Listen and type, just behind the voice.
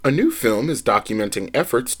A new film is documenting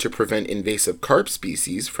efforts to prevent invasive carp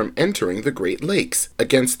species from entering the Great Lakes.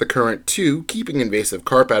 Against the Current 2, Keeping Invasive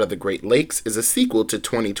Carp Out of the Great Lakes is a sequel to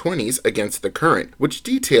 2020's Against the Current, which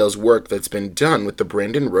details work that's been done with the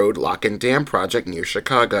Brandon Road Lock and Dam project near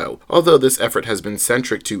Chicago. Although this effort has been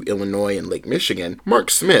centric to Illinois and Lake Michigan, Mark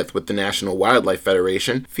Smith with the National Wildlife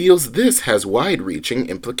Federation feels this has wide-reaching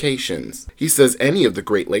implications. He says any of the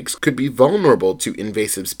Great Lakes could be vulnerable to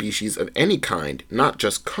invasive species of any kind, not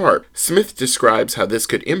just carp. Smith describes how this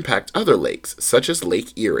could impact other lakes, such as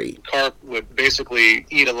Lake Erie. Carp would basically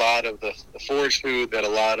eat a lot of the forage food that a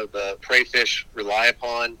lot of the prey fish rely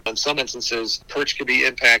upon. In some instances, perch could be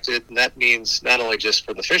impacted, and that means not only just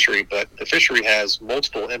for the fishery, but the fishery has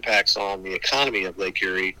multiple impacts on the economy of Lake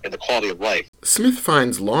Erie and the quality of life. Smith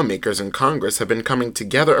finds lawmakers in Congress have been coming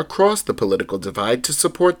together across the political divide to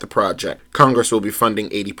support the project. Congress will be funding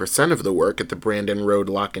 80% of the work at the Brandon Road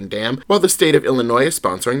Lock and Dam, while the state of Illinois is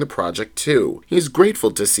sponsoring the project too. He's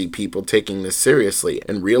grateful to see people taking this seriously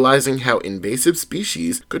and realizing how invasive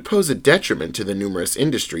species could pose a detriment to the numerous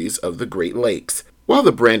industries of the Great Lakes. While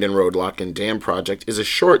the Brandon Road Lock and Dam project is a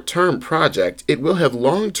short-term project, it will have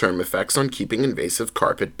long-term effects on keeping invasive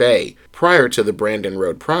carp at bay. Prior to the Brandon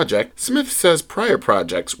Road project, Smith says prior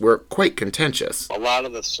projects were quite contentious. A lot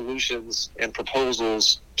of the solutions and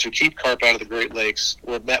proposals to keep carp out of the Great Lakes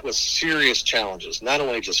were met with serious challenges, not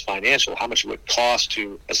only just financial, how much it would cost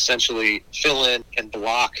to essentially fill in and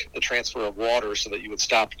block the transfer of water so that you would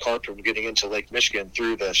stop carp from getting into Lake Michigan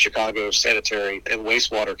through the Chicago sanitary and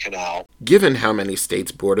wastewater canal. Given how many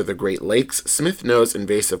states border the Great Lakes, Smith knows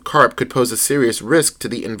invasive carp could pose a serious risk to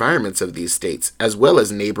the environments of these states, as well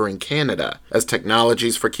as neighboring Canada. As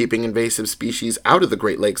technologies for keeping invasive species out of the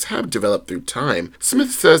Great Lakes have developed through time,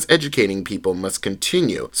 Smith says educating people must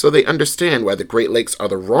continue so they understand why the Great Lakes are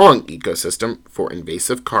the wrong ecosystem for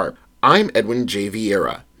invasive carp. I'm Edwin J.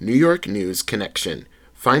 Vieira, New York News Connection.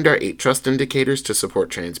 Find our 8 trust indicators to support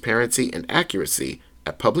transparency and accuracy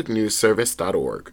at publicnewsservice.org.